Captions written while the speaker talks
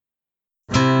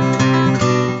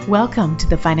Welcome to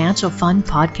the Financial Fun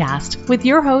Podcast with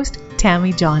your host,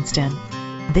 Tammy Johnston.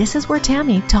 This is where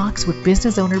Tammy talks with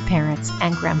business owner parents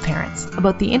and grandparents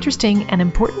about the interesting and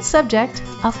important subject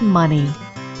of money.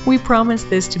 We promise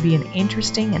this to be an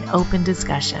interesting and open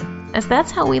discussion, as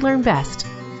that's how we learn best.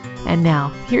 And now,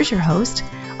 here's your host,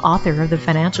 author of the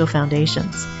Financial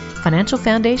Foundations. Financial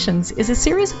Foundations is a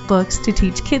series of books to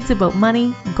teach kids about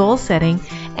money, goal setting,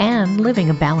 and living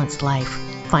a balanced life.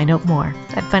 Find out more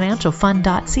at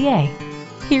financialfun.ca.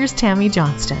 Here's Tammy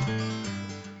Johnston.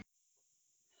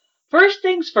 First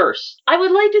things first, I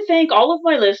would like to thank all of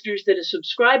my listeners that have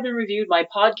subscribed and reviewed my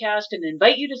podcast and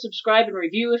invite you to subscribe and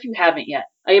review if you haven't yet.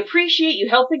 I appreciate you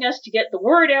helping us to get the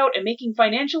word out and making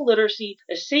financial literacy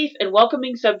a safe and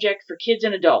welcoming subject for kids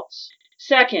and adults.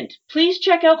 Second, please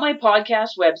check out my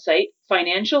podcast website,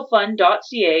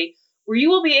 financialfun.ca, where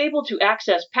you will be able to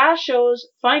access past shows,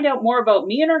 find out more about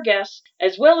me and our guests,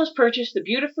 as well as purchase the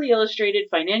beautifully illustrated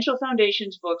Financial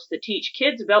Foundations books that teach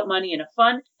kids about money in a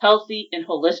fun, healthy, and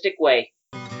holistic way.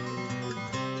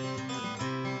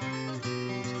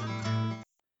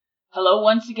 Hello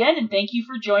once again, and thank you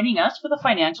for joining us for the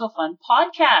Financial Fun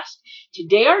Podcast.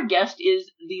 Today our guest is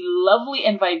the lovely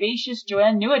and vivacious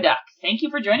Joanne Neweduk. Thank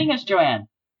you for joining us, Joanne.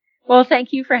 Well,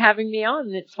 thank you for having me on.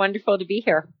 It's wonderful to be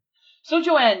here. So,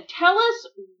 Joanne, tell us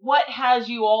what has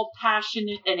you all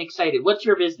passionate and excited. What's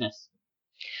your business?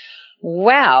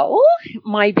 Well,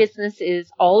 my business is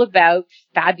all about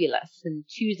fabulous and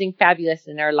choosing fabulous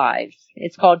in our lives.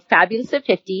 It's called Fabulous at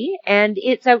 50, and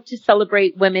it's out to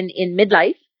celebrate women in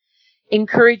midlife,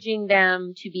 encouraging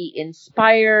them to be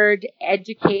inspired,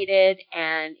 educated,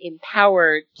 and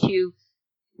empowered to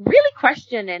really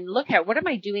question and look at what am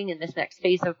I doing in this next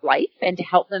phase of life and to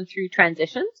help them through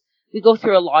transitions. We go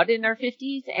through a lot in our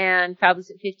 50s, and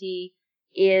Fabulous at 50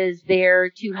 is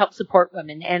there to help support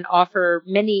women and offer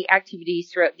many activities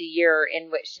throughout the year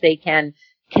in which they can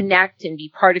connect and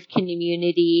be part of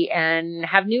community and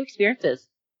have new experiences.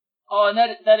 Oh, and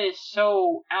that is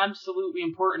so absolutely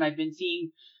important. I've been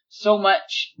seeing so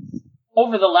much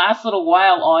over the last little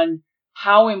while on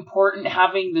how important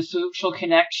having the social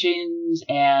connections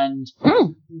and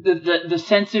the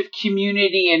sense of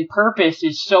community and purpose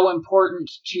is so important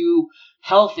to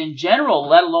health in general,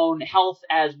 let alone health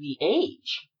as we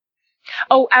age.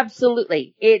 Oh,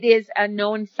 absolutely. It is a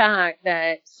known fact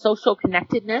that social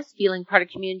connectedness, feeling part of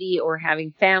community or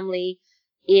having family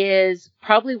is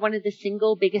probably one of the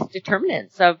single biggest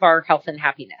determinants of our health and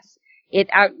happiness. It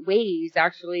outweighs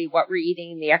actually what we're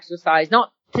eating, the exercise,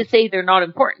 not to say they're not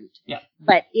important,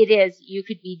 but it is, you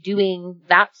could be doing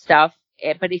that stuff,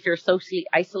 but if you're socially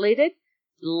isolated,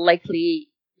 likely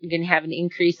you're going to have an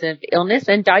increase of illness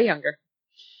and die younger.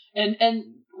 And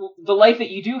the life that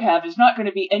you do have is not going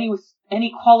to be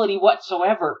any quality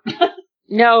whatsoever.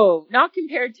 No, not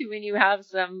compared to when you have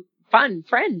some fun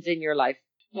friends in your life.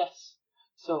 Yes.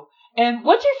 So, and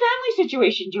what's your family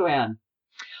situation, Joanne?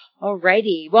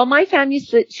 Alrighty. Well, my family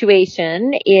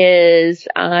situation is,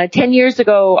 10 years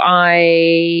ago,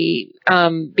 I,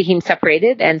 became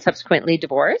separated and subsequently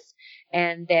divorced.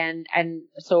 And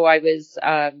so I was,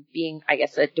 being, I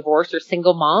guess, a divorced or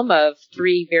single mom of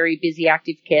 3 very busy,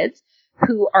 active kids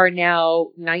who are now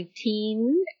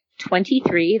 19,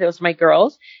 23. Those are my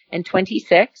girls, and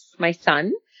 26, my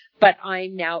son. But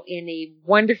I'm now in a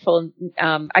wonderful,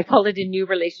 I call it a new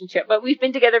relationship, but we've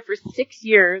been together for 6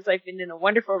 years. I've been in a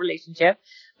wonderful relationship,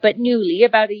 but newly,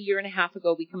 about a year and a half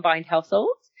ago, we combined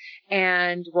households,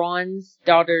 and Ron's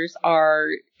daughters are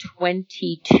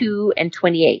 22 and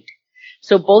 28.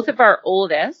 So both of our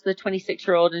oldest, the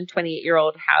 26-year-old and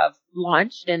 28-year-old, have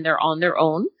launched and they're on their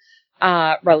own,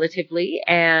 relatively,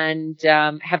 and,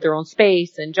 have their own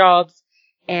space and jobs.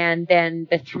 And then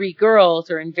the 3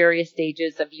 girls are in various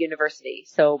stages of university.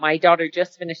 So my daughter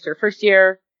just finished her first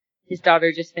year. His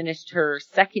daughter just finished her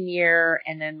second year.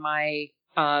 And then my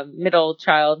middle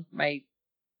child, my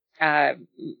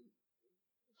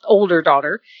older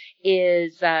daughter,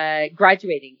 is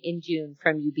graduating in June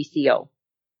from UBCO.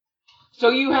 So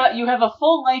you have a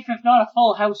full life, if not a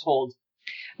full household.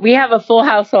 We have a full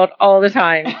household all the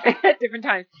time at different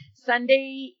times.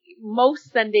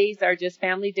 Most Sundays are just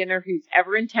family dinner. Who's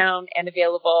ever in town and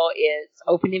available is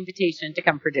open invitation to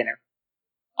come for dinner.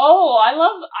 Oh,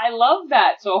 I love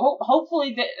that. So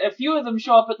hopefully a few of them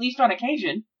show up at least on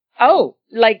occasion. Oh,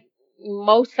 like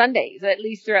most Sundays, at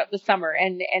least throughout the summer,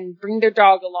 and bring their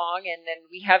dog along. And then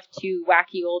we have 2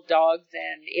 wacky old dogs,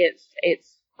 and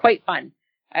it's quite fun.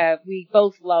 We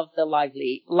both love the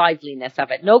liveliness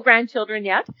of it. No grandchildren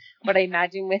yet, but I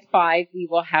imagine with 5 we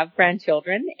will have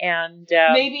grandchildren, and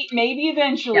maybe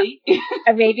eventually. Yeah.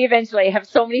 Maybe eventually. I have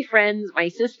so many friends. My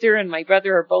sister and my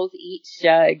brother are both each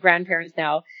grandparents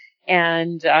now,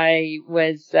 And I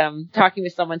was talking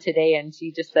with someone today, and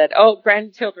she just said, "Oh,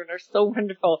 grandchildren are so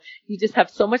wonderful. You just have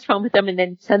so much fun with them and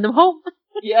then send them home."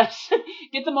 Yes.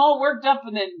 Get them all worked up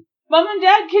and then mom and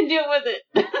dad can deal with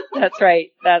it. That's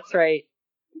right. That's right.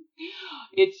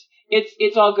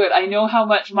 It's all good. I know how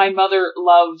much my mother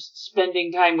loves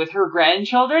spending time with her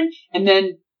grandchildren and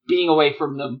then being away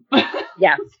from them.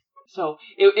 Yes. So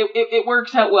it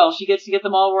works out well. She gets to get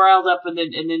them all riled up and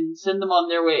then send them on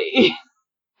their way.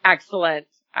 Excellent.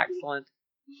 Excellent.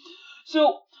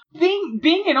 So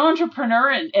being an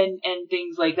entrepreneur and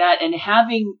things like that and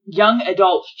having young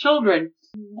adult children,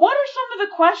 what are some of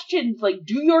the questions? Like,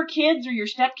 do your kids or your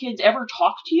stepkids ever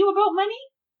talk to you about money?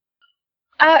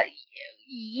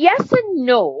 Yes and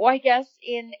no, I guess,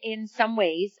 in some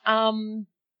ways.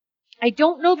 I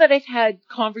don't know that I've had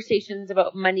conversations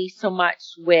about money so much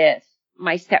with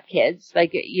my stepkids.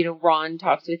 Like, Ron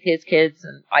talks with his kids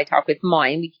and I talk with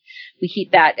mine. We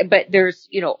keep that, but there's,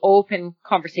 open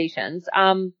conversations.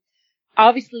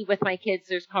 Obviously with my kids,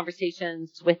 there's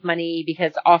conversations with money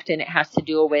because often it has to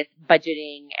do with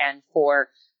budgeting and for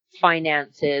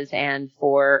finances and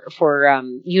for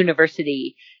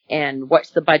university and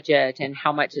what's the budget and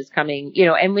how much is coming,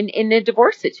 and when in a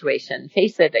divorce situation,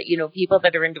 face it, people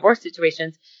that are in divorce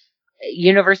situations,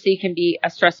 university can be a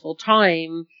stressful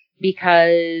time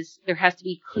because there has to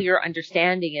be clear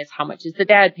understanding as how much is the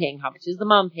dad paying, how much is the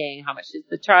mom paying, how much is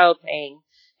the child paying.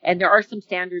 And there are some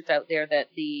standards out there that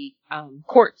the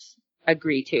courts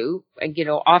agree to. And,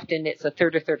 often it's a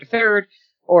third,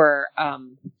 or,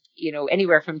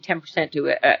 anywhere from 10% to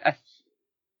a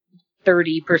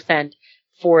 30%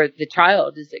 for the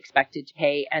child is expected to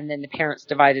pay. And then the parents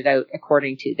divide it out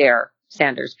according to their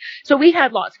standards. So we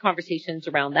had lots of conversations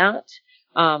around that,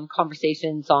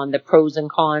 conversations on the pros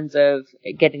and cons of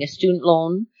getting a student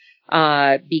loan,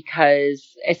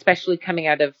 because especially coming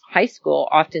out of high school,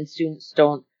 often students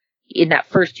don't, in that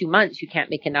first 2 months, you can't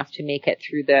make enough to make it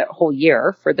through the whole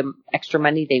year for the extra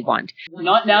money they want.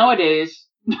 Not nowadays.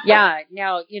 Yeah.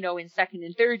 Now, in second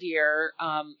and third year,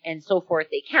 and so forth,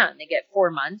 they can. They get 4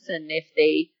 months. And if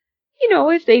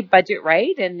they budget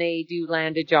right and they do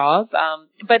land a job,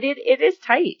 but it is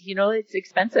tight, it's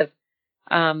expensive,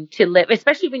 to live,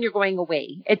 especially when you're going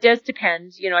away. It does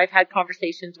depend. I've had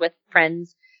conversations with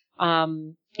friends.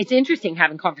 It's interesting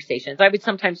having conversations. I would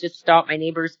sometimes just stop my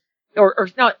neighbors or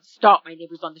not stop my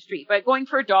neighbors on the street, but going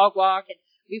for a dog walk. And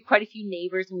we have quite a few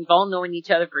neighbors and we've all known each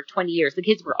other for 20 years. The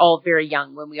kids were all very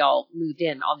young when we all moved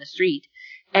in on the street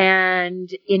and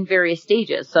in various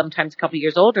stages, sometimes a couple of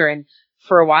years older. And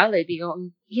for a while they'd be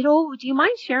going, do you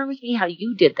mind sharing with me how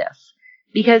you did this?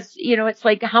 Because, it's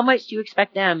like, how much do you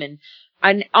expect them?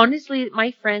 And honestly,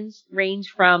 my friends range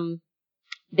from,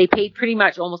 they paid pretty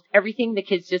much almost everything. The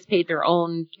kids just paid their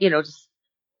own, just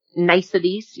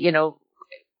niceties,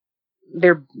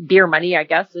 their beer money, I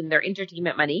guess, and their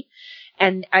entertainment money.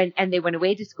 And they went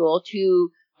away to school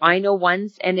to, I know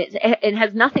ones, and it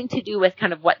has nothing to do with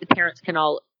kind of what the parents can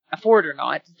all afford or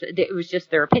not. It was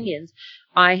just their opinions.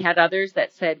 I had others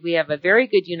that said, we have a very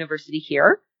good university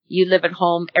here. You live at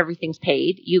home, everything's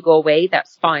paid. You go away,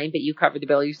 that's fine, but you cover the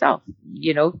bill yourself.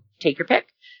 Take your pick.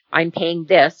 I'm paying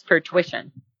this for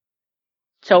tuition.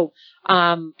 So,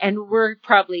 and we're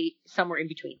probably somewhere in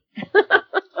between.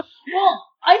 Well,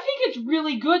 I think it's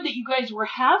really good that you guys were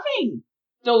having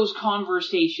those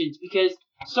conversations because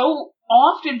so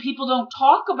often people don't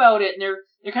talk about it and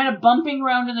they're kind of bumping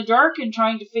around in the dark and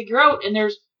trying to figure out, and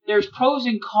there's pros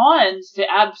and cons to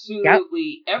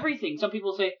absolutely everything. Some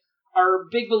people are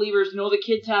big believers, the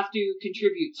kids have to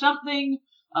contribute something.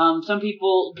 Some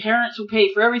parents will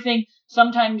pay for everything.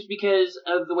 Sometimes because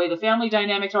of the way the family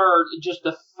dynamics are, or just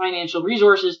the financial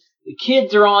resources, the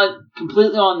kids are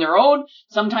completely on their own.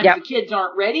 Sometimes the kids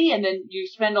aren't ready, and then you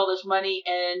spend all this money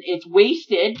and it's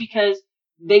wasted because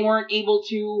they weren't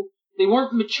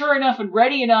mature enough and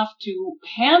ready enough to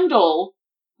handle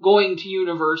going to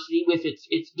university with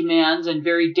its demands and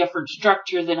very different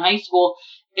structure than high school,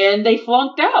 and they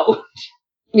flunked out.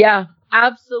 Yeah,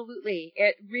 absolutely.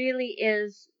 It really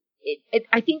is.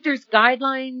 I think there's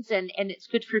guidelines and it's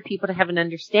good for people to have an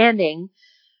understanding,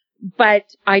 but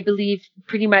I believe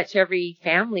pretty much every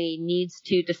family needs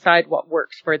to decide what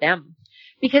works for them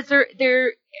because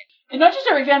they're and not just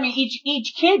every family,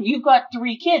 each kid. You've got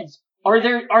 3 kids. Are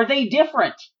they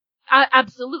different?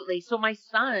 Absolutely. So my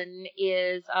son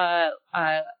is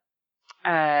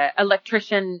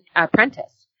electrician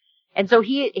apprentice. And so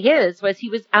he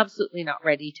was absolutely not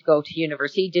ready to go to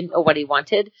university. He didn't know what he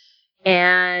wanted.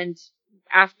 And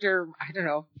after,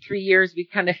 3 years, we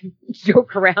kind of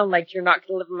joke around like you're not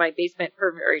going to live in my basement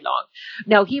for very long.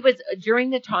 Now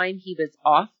during the time he was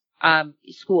off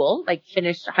school, like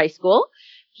finished high school.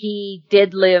 He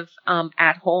did live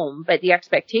at home, but the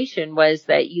expectation was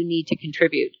that you need to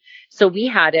contribute. So we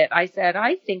had it. I said,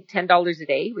 I think $10 a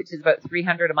day, which is about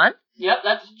 $300 a month. Yep,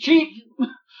 that's cheap.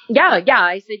 Yeah.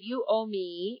 I said, you owe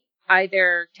me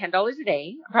either $10 a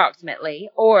day, approximately,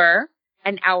 or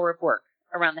an hour of work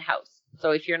around the house.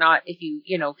 So if you're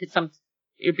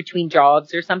between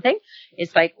jobs or something,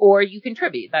 it's like, or you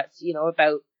contribute. That's,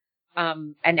 about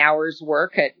an hour's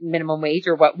work at minimum wage,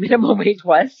 or what minimum wage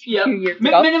was. Yeah, 2 years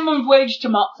ago. Minimum wage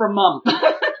for mom.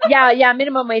 yeah,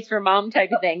 minimum wage for mom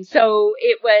type of thing. So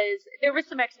there was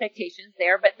some expectations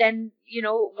there, but then,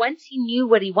 once he knew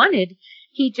what he wanted,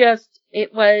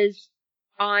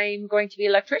 I'm going to be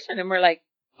an electrician. And we're like,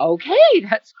 okay,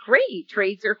 that's great.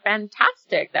 Trades are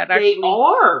fantastic. They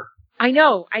are. I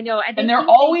know. And they're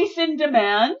always in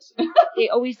demand. They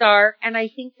always are. And I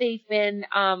think they've been,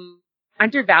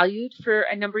 undervalued for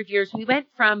a number of years. We went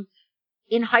from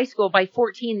in high school, by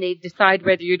 14, they decide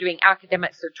whether you're doing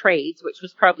academics or trades, which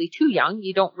was probably too young.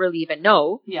 You don't really even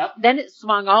know. Yep. Then it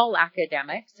swung all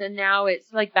academics, and now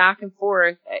it's like back and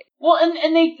forth. Well,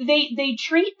 and they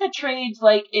treat the trades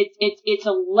like it's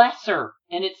a lesser,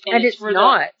 and it's for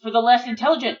not for the less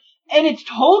intelligent, and it's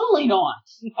totally not.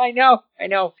 I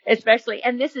know, especially,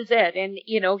 and this is it. And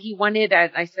he wanted,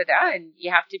 and I said, and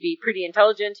you have to be pretty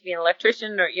intelligent to be an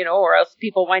electrician, or else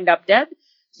people wind up dead.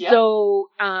 Yep. So,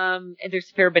 and there's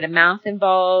a fair bit of math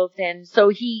involved. And so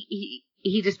he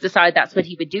just decided that's what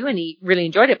he would do, and he really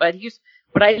enjoyed it. But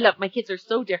what I love, my kids are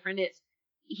so different.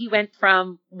 He went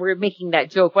from, we're making that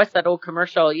joke, what's that old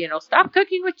commercial, stop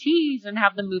cooking with cheese, and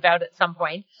have them move out at some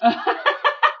point.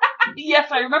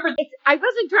 Yes, I remember. I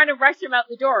wasn't trying to rush him out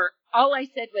the door. All I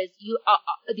said was,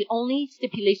 the only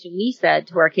stipulation we said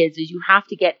to our kids is you have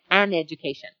to get an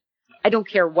education. I don't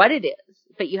care what it is,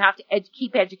 but you have to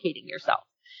keep educating yourself.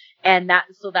 And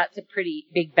that's a pretty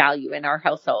big value in our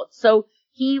household. So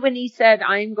when he said,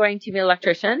 I'm going to be an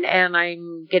electrician and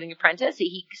I'm getting an apprentice,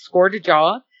 he scored a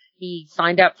job. He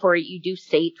signed up for it. You do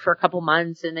SATE for a couple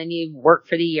months and then you work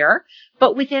for the year.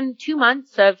 But within 2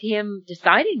 months of him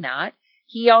deciding that,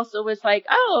 he also was like,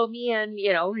 me and,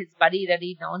 his buddy that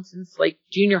he'd known since like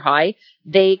junior high,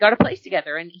 they got a place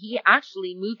together, and he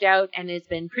actually moved out and has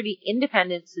been pretty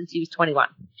independent since he was 21.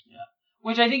 Yeah.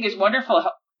 Which I think is wonderful.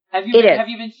 Have you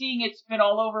been seeing, it's been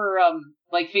all over,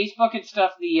 like Facebook and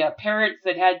stuff, the parents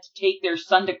that had to take their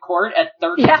son to court at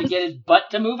 30 to get his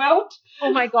butt to move out?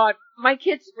 Oh my God. My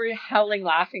kids were howling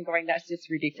laughing, going, that's just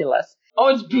ridiculous. Oh,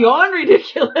 it's beyond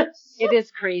ridiculous. It is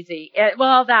crazy.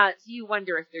 You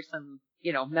wonder if there's some,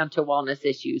 mental wellness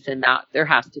issues, and that there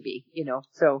has to be,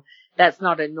 so that's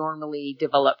not a normally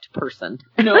developed person.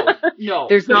 No.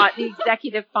 There's not the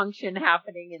executive function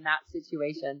happening in that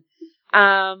situation.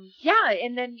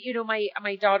 And then,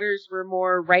 my daughters were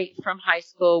more right from high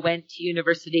school, went to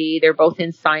university. They're both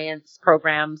in science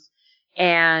programs.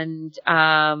 And,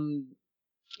 my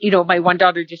one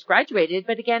daughter just graduated,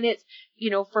 but again, it's,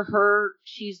 for her,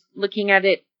 she's looking at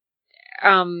it,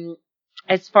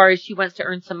 as far as she wants to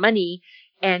earn some money,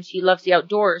 and she loves the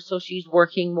outdoors. So she's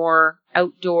working more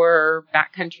outdoor,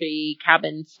 backcountry,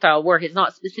 cabin style work. It's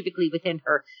not specifically within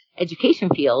her education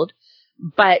field,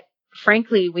 but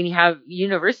frankly, when you have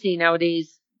university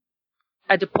nowadays,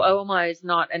 a diploma is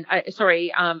not a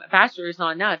bachelor is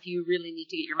not enough. You really need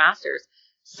to get your master's.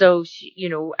 So she,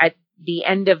 at the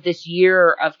end of this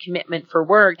year of commitment for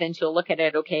work, then she'll look at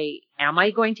it. Okay, am I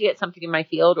going to get something in my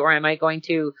field, or am I going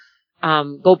to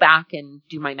go back and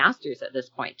do my master's at this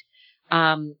point?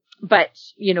 But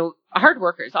hard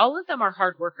workers. All of them are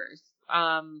hard workers.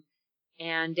 And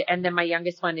then my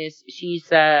youngest one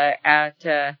she's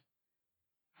at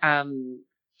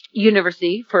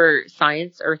university for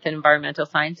science, earth and environmental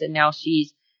science. And now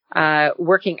she's,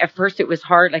 working. At first it was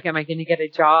hard. Like, am I going to get a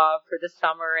job for the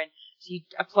summer? And she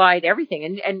applied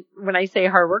everything. And when I say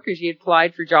hard workers, she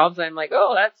applied for jobs. I'm like,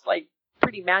 oh, that's like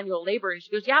pretty manual labor. And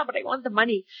she goes, yeah, but I want the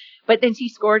money. But then she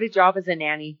scored a job as a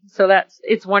nanny. So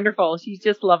it's wonderful. She's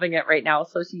just loving it right now.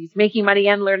 So she's making money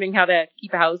and learning how to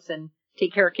keep a house and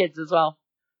take care of kids as well.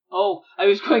 Oh, I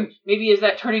was going, maybe is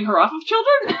that turning her off of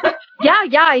children?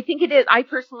 Yeah, I think it is. I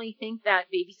personally think that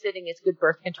babysitting is good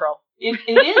birth control. It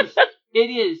is. It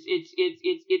is.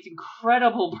 It's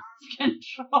incredible birth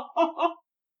control.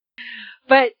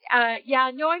 But, I'm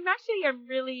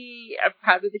really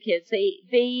proud of the kids.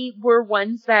 They were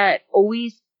ones that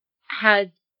always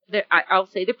had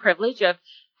the privilege of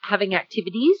having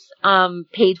activities,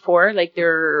 paid for, like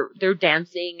their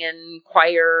dancing and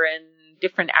choir and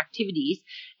different activities.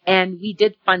 And we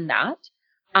did fund that.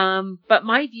 But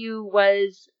my view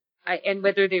was, and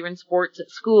whether they were in sports at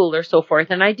school or so forth.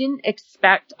 And I didn't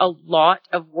expect a lot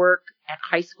of work at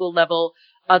high school level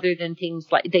other than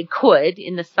things like they could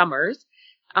in the summers,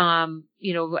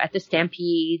 at the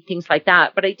Stampede, things like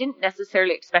that. But I didn't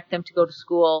necessarily expect them to go to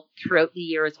school throughout the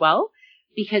year as well,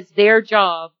 because their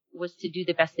job was to do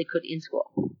the best they could in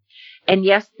school. And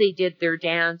yes, they did their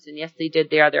dance, and yes, they did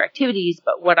their other activities.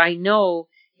 But what I know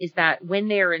is that when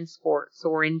they're in sports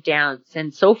or in dance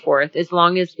and so forth, as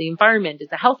long as the environment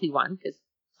is a healthy one, because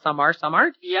some are, some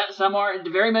aren't. Yeah, some are.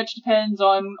 It very much depends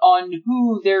on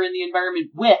who they're in the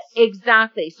environment with.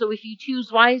 Exactly. So if you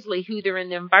choose wisely who they're in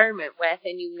the environment with,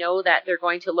 and you know that they're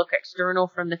going to look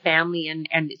external from the family, and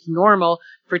it's normal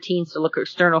for teens to look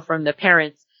external from the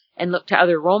parents and look to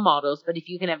other role models. But if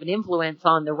you can have an influence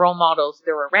on the role models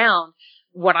they're around,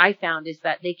 what I found is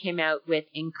that they came out with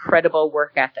incredible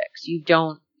work ethics. You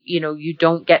don't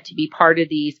get to be part of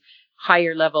these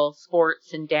higher level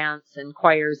sports and dance and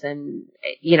choirs and,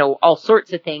 all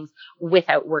sorts of things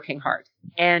without working hard.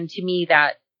 And to me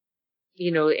that,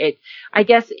 I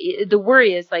guess the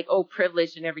worry is like, oh,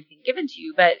 privilege and everything given to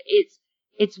you, but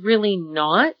it's really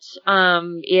not.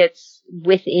 It's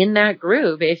within that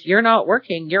groove. If you're not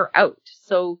working, you're out.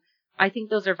 So I think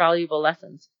those are valuable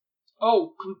lessons.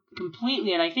 Oh,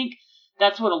 completely. And I think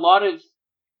that's what a lot of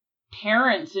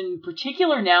parents in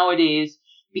particular nowadays,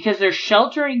 because they're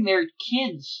sheltering their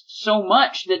kids so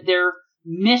much that they're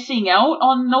missing out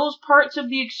on those parts of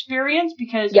the experience,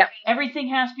 because everything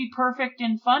has to be perfect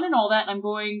and fun and all that. And I'm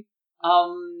going,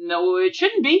 no, it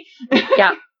shouldn't be.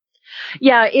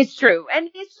 Yeah, it's true. And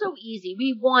it's so easy.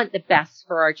 We want the best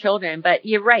for our children, but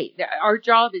you're right. Our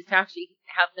job is to actually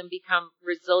have them become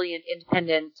resilient,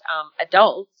 independent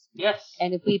adults. Yes.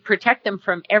 And if we protect them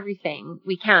from everything,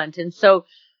 we can't. And so,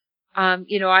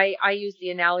 I use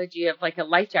the analogy of like a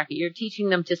life jacket. You're teaching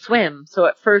them to swim. So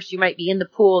at first you might be in the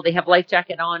pool, they have life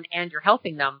jacket on, and you're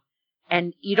helping them.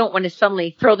 And you don't want to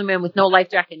suddenly throw them in with no life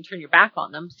jacket and turn your back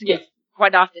on them. Yes.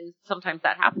 Quite often, sometimes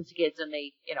that happens to kids, and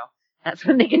they, that's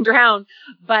when they can drown.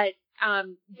 But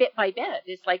bit by bit,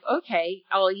 it's like, okay,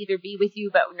 I'll either be with you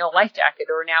but no life jacket,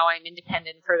 or now I'm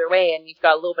independent further away and you've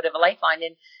got a little bit of a lifeline.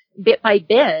 And bit by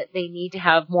bit, they need to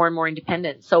have more and more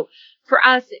independence. So for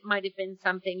us, it might have been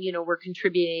something, we're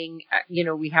contributing,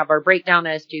 we have our breakdown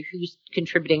as to who's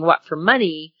contributing what for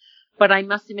money. But I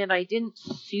must admit, I didn't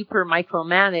super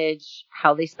micromanage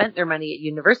how they spent their money at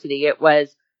university. It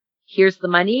was, here's the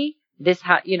money.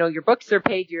 Your books are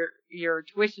paid, your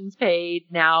tuition's paid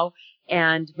now,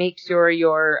 and make sure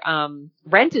your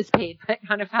rent is paid. But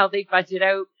kind of how they budget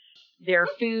out their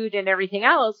food and everything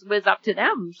else was up to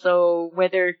them. So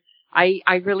whether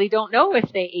I really don't know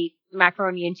if they ate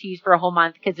macaroni and cheese for a whole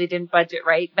month because they didn't budget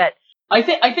right, but I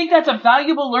think that's a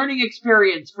valuable learning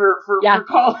experience for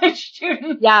college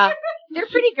students. Yeah. They're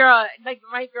pretty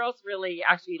my girls really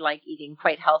actually like eating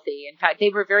quite healthy. In fact, they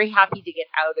were very happy to get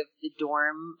out of the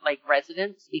dorm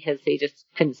residence because they just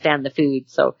couldn't stand the food.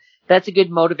 So that's a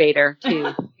good motivator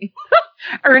to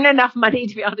earn enough money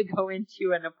to be able to go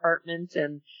into an apartment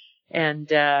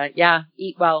and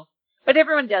eat well. But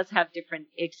everyone does have different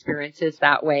experiences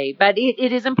that way. But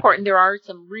it is important. There are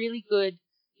some really good,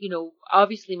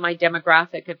 obviously my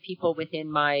demographic of people within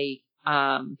my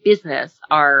business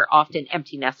are often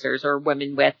empty nesters or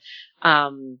women with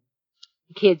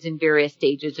kids in various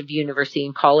stages of university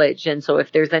and college. And so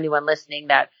if there's anyone listening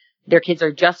that their kids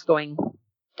are just going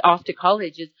off to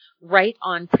college, is right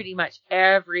on pretty much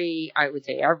every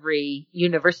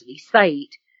university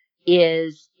site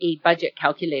is a budget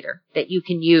calculator that you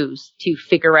can use to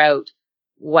figure out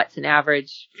what's an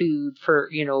average food for,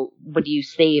 what do you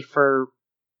save for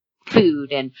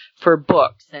food and for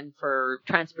books and for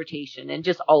transportation and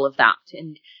just all of that.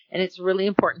 And it's really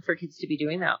important for kids to be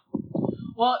doing that.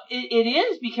 Well, it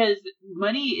is, because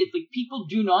money, people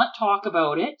do not talk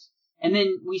about it. And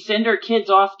then we send our kids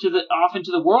off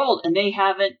into the world, and they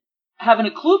haven't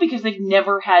a clue because they've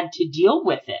never had to deal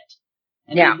with it.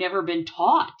 And they've never been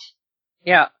taught.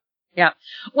 Yeah. Yeah.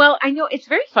 Well, I know it's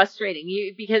very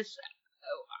frustrating because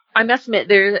I must admit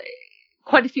there's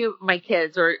quite a few of my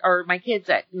kids or my kids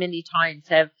at many times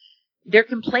their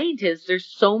complaint is there's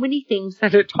so many things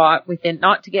that are taught within,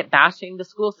 not to get bashing the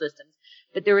school systems,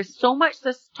 but there is so much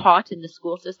that's taught in the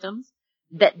school systems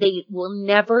that they will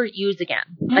never use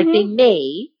again.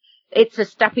 Mm-hmm. It's a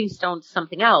stepping stone to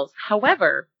something else.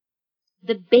 However,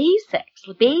 the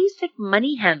basic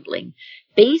money handling,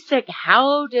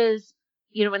 how does,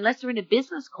 unless they're in a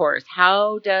business course,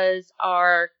 how does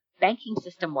our banking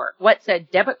system work? What's a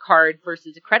debit card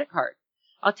versus a credit card?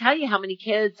 I'll tell you how many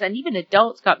kids and even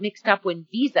adults got mixed up when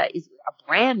Visa is a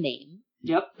brand name.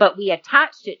 Yep. But we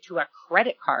attached it to a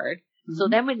credit card So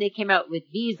then when they came out with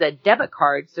Visa debit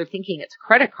cards, they're thinking it's a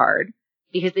credit card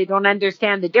because they don't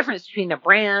understand the difference between a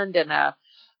brand and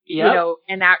you know,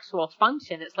 an actual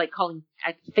function. It's like calling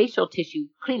a facial tissue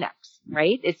Kleenex,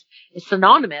 right? It's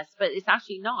synonymous, but it's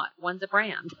actually not. One's a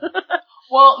brand.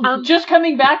 Well, just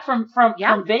coming back from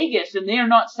Vegas, and they are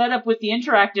not set up with the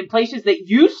Interact in places that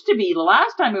used to be the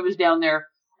last time I was down there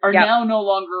are now no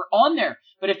longer on there.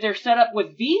 But if they're set up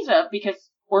with Visa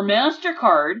or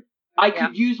MasterCard, I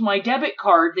could use my debit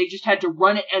card. They just had to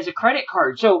run it as a credit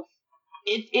card. So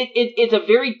it's a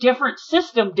very different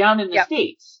system down in the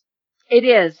States. It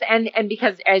is. And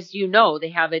because, as you know,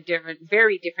 they have a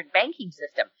very different banking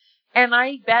system. And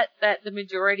I bet that the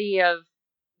majority of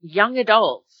young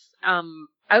adults,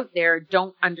 out there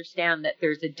don't understand that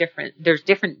there's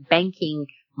different banking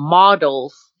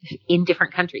models in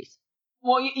different countries.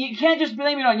 Well, you can't just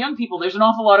blame it on young people. There's an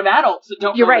awful lot of adults that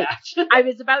don't know that. I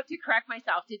was about to correct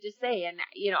myself to just say, and,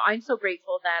 you know, I'm so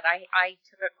grateful that I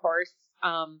took a course,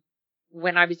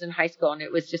 when I was in high school, and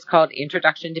it was just called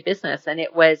Introduction to Business. And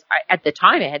it was, at the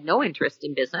time, I had no interest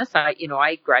in business.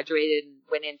 I graduated and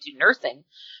went into nursing,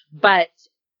 but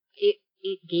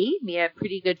it gave me a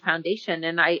pretty good foundation.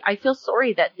 And I feel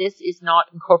sorry that this is not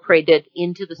incorporated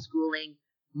into the schooling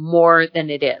more than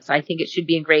it is. I think it should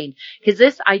be ingrained, because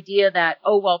this idea that,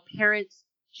 parents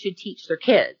should teach their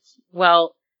kids.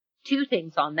 Well, two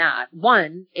things on that.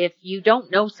 One, if you don't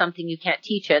know something, you can't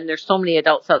teach it. And there's so many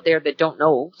adults out there that don't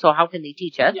know. So how can they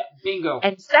teach it? Yeah, bingo.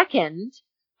 And second,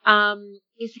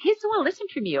 is the kids don't want to listen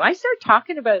from you. I start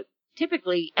talking about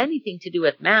typically anything to do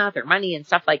with math or money and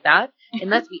stuff like that,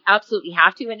 unless we absolutely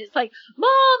have to. And it's like,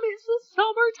 Mom, it's the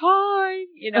summertime,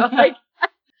 you know, like,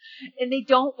 and they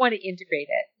don't want to integrate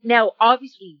it. Now,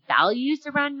 obviously values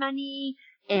around money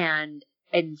and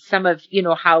some of, you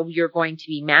know, how you're going to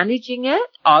be managing it.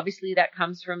 Obviously that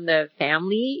comes from the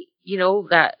family, you know,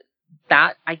 that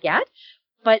I get,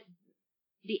 but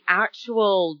the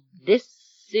actual, this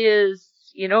is,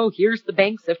 you know, here's the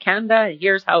banks of Canada, and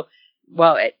here's how,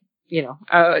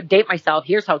 date myself,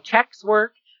 here's how checks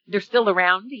work. They're still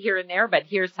around here and there, but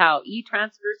here's how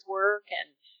e-transfers work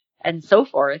and so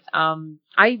forth.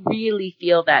 I really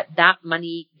feel that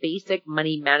basic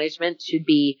money management should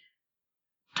be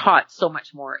taught so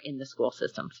much more in the school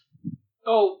systems.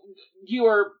 Oh, you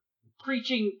are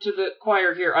preaching to the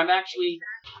choir here.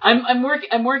 I'm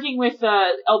working with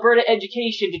Alberta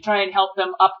Education to try and help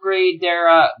them upgrade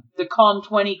their the Com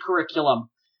 20 curriculum.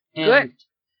 And good.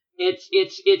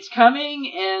 It's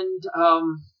coming, and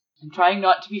I'm trying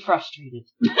not to be frustrated.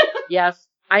 Yes,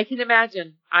 I can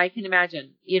imagine.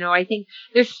 You know, I think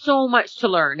there's so much to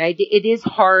learn. It is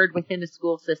hard within the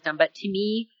school system, but to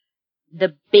me,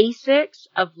 the basics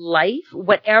of life,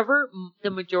 whatever the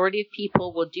majority of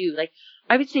people will do, like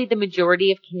I would say the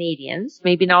majority of Canadians,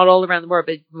 maybe not all around the world,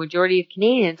 but the majority of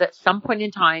Canadians at some point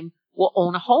in time will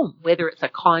own a home, whether it's a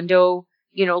condo,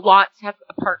 you know, lots have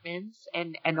apartments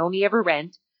and only ever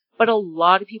rent, but a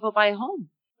lot of people buy a home.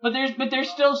 But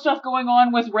there's still stuff going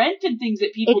on with rent and things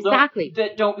that people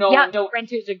don't know. Yeah, and don't.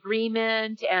 Renter's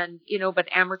agreement and, you know, but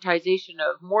amortization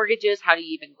of mortgages. How do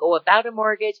you even go about a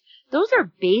mortgage? Those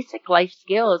are basic life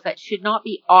skills that should not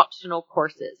be optional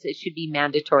courses. It should be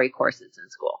mandatory courses in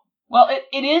school. Well,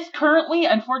 it is currently.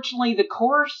 Unfortunately, the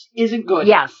course isn't good.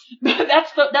 Yes.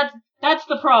 That's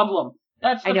the problem.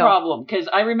 That's the problem. Because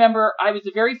I remember I was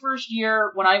the very first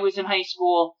year when I was in high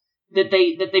school that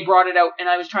they brought it out, and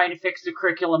I was trying to fix the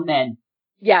curriculum then.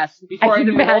 Yes. Before I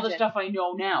knew all the stuff I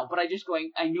know now, but I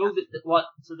know that lots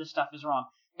of this stuff is wrong.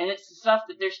 And it's the stuff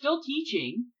that they're still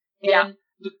teaching. And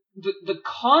the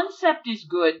concept is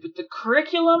good, but the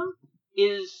curriculum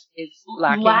is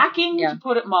lacking to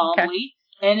put it mildly.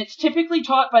 Okay. And it's typically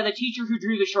taught by the teacher who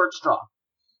drew the short straw.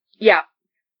 Yeah.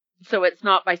 So it's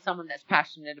not by someone that's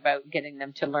passionate about getting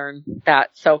them to learn that.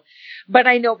 So, but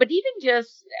I know, but even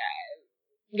just,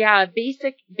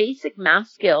 basic math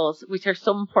skills, which are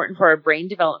so important for our brain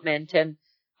development. And,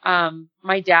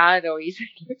 my dad always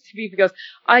looks at me and goes,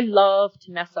 I love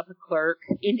to mess up a clerk.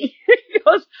 And he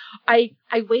goes, I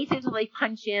wait until they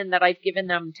punch in that I've given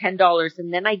them $10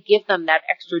 and then I give them that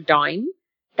extra dime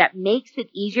that makes it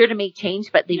easier to make change,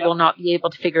 but they will not be able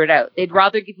to figure it out. They'd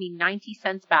rather give me 90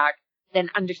 cents back than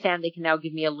understand they can now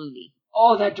give me a loonie.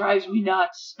 Oh, that drives me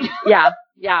nuts. Yeah.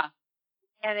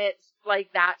 And it's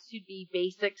like, that should be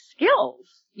basic skills,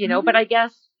 you know, but I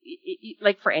guess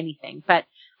like for anything, but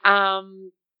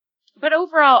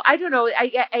overall, I don't know.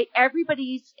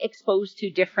 Everybody's exposed to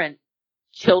different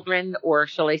children, or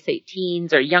shall I say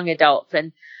teens or young adults.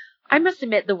 And I must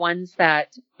admit, the ones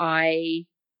that I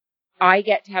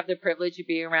get to have the privilege of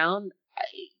being around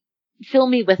fill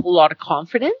me with a lot of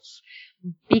confidence,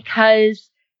 because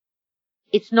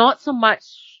it's not so much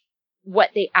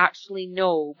what they actually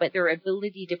know, but their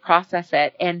ability to process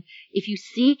it. And if you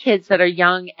see kids that are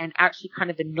young and actually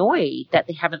kind of annoyed that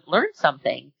they haven't learned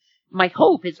something, my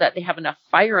hope is that they have enough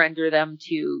fire under them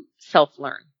to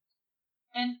self-learn.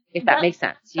 And if that makes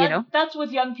sense, you know? That's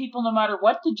with young people, no matter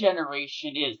what the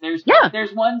generation is. There's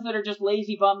ones that are just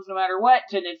lazy bums no matter what,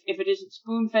 and if it isn't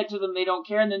spoon-fed to them, they don't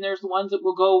care. And then there's the ones that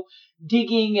will go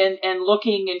digging and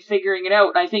looking and figuring it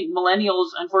out. I think millennials,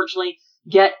 unfortunately,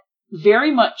 get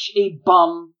very much a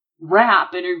bum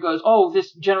rap, and it goes, oh,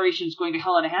 this generation is going to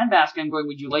hell in a handbasket. I'm going,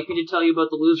 would you like me to tell you about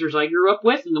the losers I grew up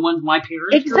with and the ones my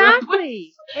parents grew up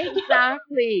with?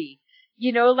 Exactly.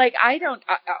 You know, like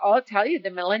I'll tell you, the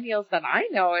millennials that I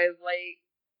know is like,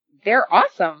 they're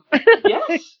awesome.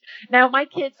 Yes. Now my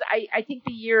kids, I think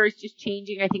the year is just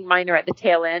changing. I think mine are at the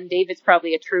tail end. David's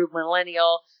probably a true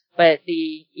millennial, but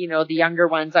the younger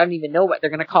ones, I don't even know what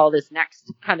they're going to call this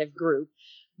next kind of group.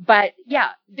 But yeah,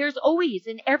 there's always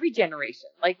in every generation,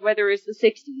 like whether it's the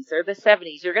 60s or the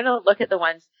 70s, you're going to look at the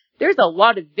ones, there's a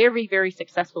lot of very, very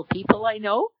successful people I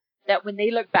know that when they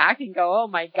look back and go, oh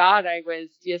my God, I was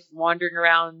just wandering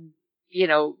around, you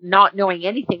know, not knowing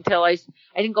anything till I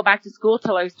didn't go back to school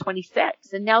till I was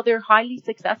 26, and now they're highly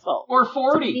successful. Or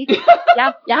 40.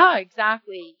 Yeah,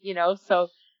 exactly. You know, so,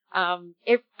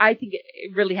 I think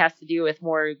it really has to do with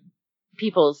more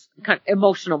people's kind of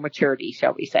emotional maturity,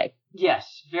 shall we say.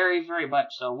 Yes, very, very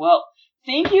much so. Well,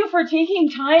 thank you for taking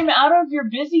time out of your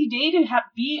busy day to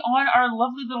be on our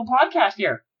lovely little podcast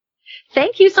here.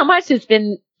 Thank you so much. It's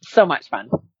been so much fun.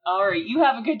 All right. You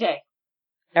have a good day.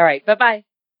 All right. Bye-bye.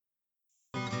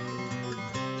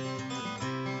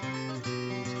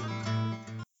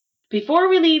 Before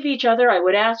we leave each other, I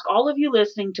would ask all of you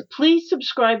listening to please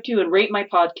subscribe to and rate my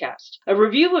podcast. A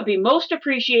review would be most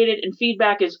appreciated, and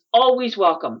feedback is always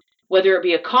welcome. Whether it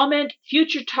be a comment,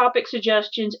 future topic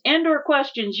suggestions, and or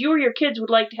questions you or your kids would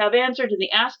like to have answered in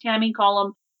the Ask Tammy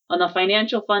column on the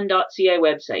financialfund.ca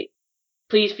website.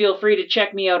 Please feel free to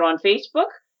check me out on Facebook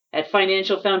at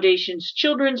Financial Foundation's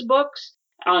Children's Books,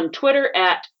 on Twitter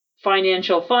at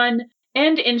Financial Fun,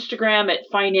 and Instagram at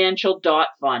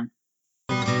financial.fun.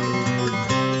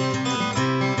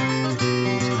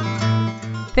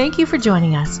 Thank you for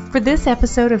joining us for this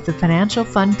episode of the Financial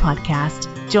Fun Podcast.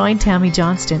 Join Tammy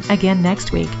Johnston again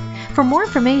next week. For more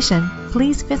information,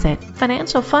 please visit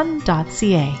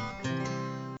financialfun.ca.